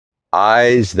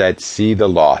eyes that see the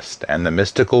lost and the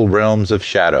mystical realms of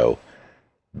shadow,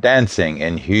 dancing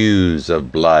in hues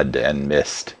of blood and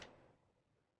mist.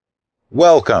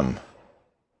 Welcome!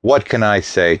 What can I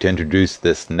say to introduce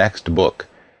this next book,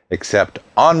 except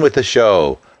on with the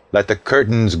show, let the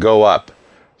curtains go up,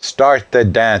 start the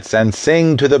dance and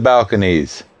sing to the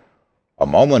balconies. A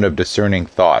moment of discerning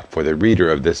thought for the reader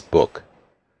of this book.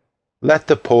 Let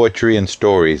the poetry and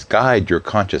stories guide your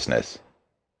consciousness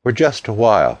for just a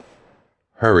while.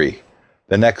 Hurry,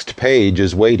 the next page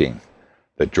is waiting.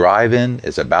 The drive-in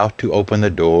is about to open the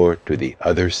door to the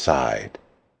other side.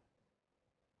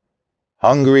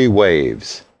 Hungry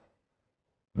waves.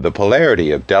 The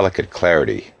polarity of delicate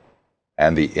clarity,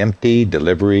 and the empty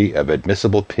delivery of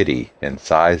admissible pity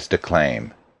incised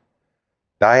acclaim.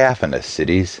 Diaphanous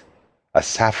cities, a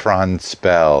saffron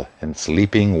spell in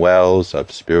sleeping wells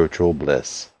of spiritual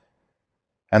bliss,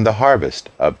 and the harvest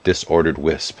of disordered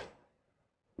wisp.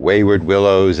 Wayward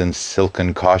willows in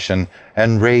silken caution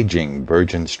and raging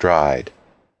virgin stride,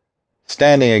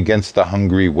 standing against the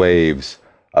hungry waves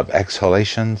of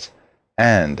exhalations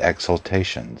and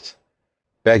exultations,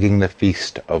 begging the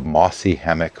feast of mossy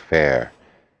hammock fare,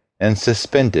 in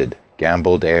suspended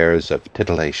gamboled airs of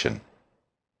titillation.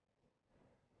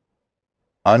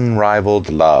 Unrivaled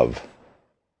love.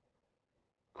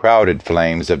 Crowded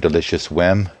flames of delicious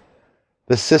whim,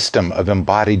 the system of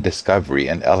embodied discovery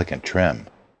and elegant trim,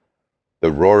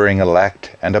 the roaring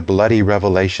elect and a bloody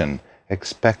revelation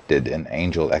expected in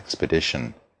angel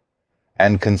expedition,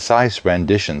 and concise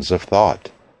renditions of thought,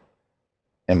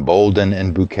 emboldened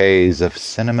in bouquets of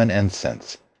cinnamon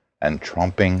incense and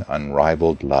trumping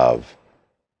unrivaled love.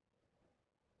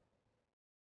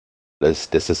 This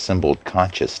disassembled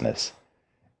consciousness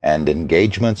and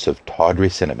engagements of tawdry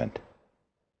sentiment,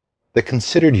 the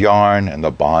considered yarn and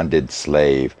the bonded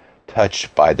slave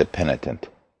touched by the penitent,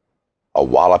 a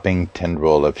walloping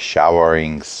tendril of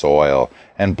showering soil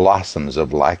and blossoms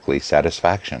of likely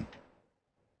satisfaction,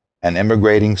 an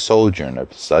immigrating sojourn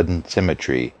of sudden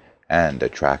symmetry and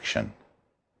attraction.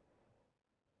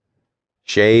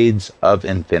 Shades of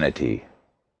infinity.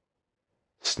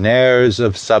 Snares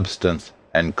of substance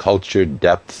and cultured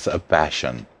depths of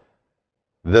fashion,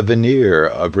 the veneer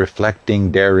of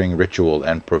reflecting daring ritual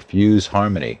and profuse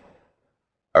harmony,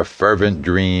 a fervent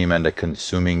dream and a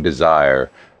consuming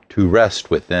desire to rest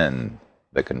within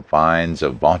the confines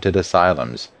of vaunted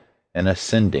asylums in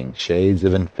ascending shades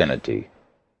of infinity.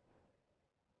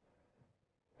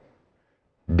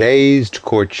 Dazed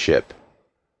courtship,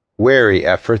 wary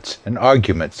efforts and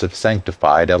arguments of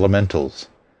sanctified elementals,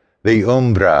 the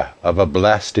umbra of a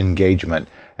blessed engagement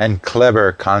and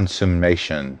clever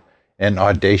consummation in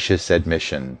audacious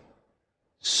admission,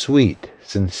 sweet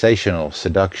sensational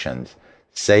seductions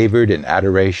savored in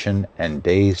adoration and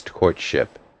dazed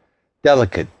courtship,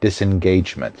 delicate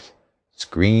disengagements,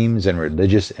 screams and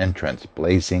religious entrance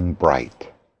blazing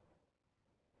bright.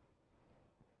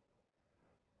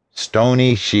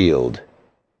 Stony shield.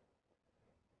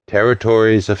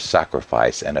 Territories of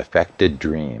sacrifice and affected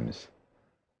dreams,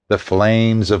 the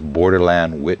flames of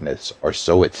borderland witness, or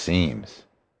so it seems,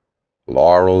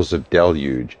 laurels of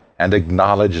deluge and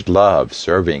acknowledged love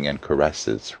serving in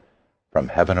caresses from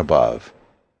heaven above,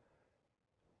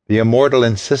 the immortal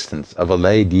insistence of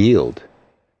allayed yield,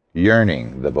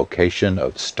 yearning the vocation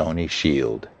of stony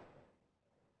shield.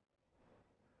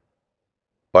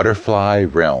 Butterfly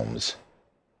realms.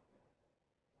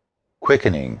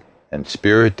 Quickening and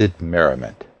spirited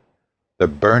merriment, the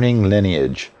burning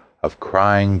lineage of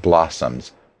crying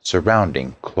blossoms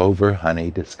surrounding clover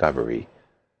honey discovery,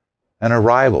 an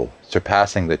arrival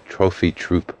surpassing the trophy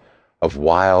troop of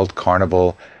wild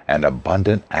carnival and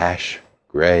abundant ash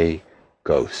gray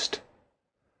ghost,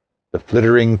 the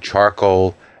flittering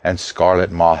charcoal and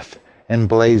scarlet moth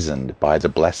emblazoned by the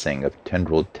blessing of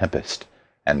tendrilled tempest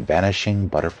and vanishing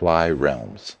butterfly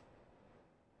realms.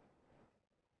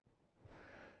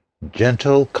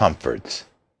 Gentle comforts,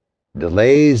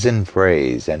 delays in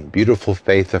phrase and beautiful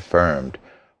faith affirmed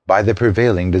by the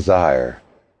prevailing desire,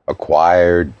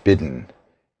 acquired, bidden,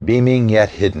 beaming yet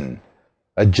hidden,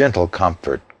 a gentle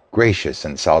comfort, gracious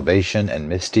in salvation and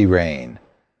misty rain,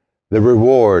 the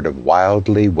reward of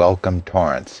wildly welcome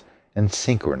torrents in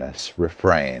synchronous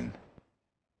refrain.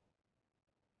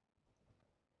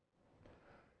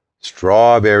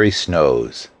 Strawberry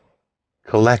snows,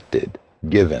 collected,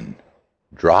 given,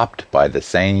 dropped by the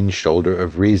sane shoulder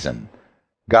of reason,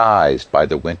 guised by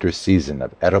the winter season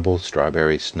of edible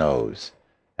strawberry snows,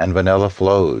 and vanilla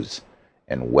flows,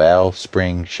 in well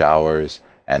spring showers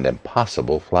and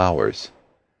impossible flowers,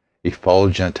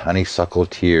 effulgent honeysuckle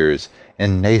tears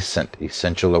in nascent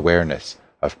essential awareness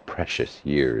of precious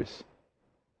years.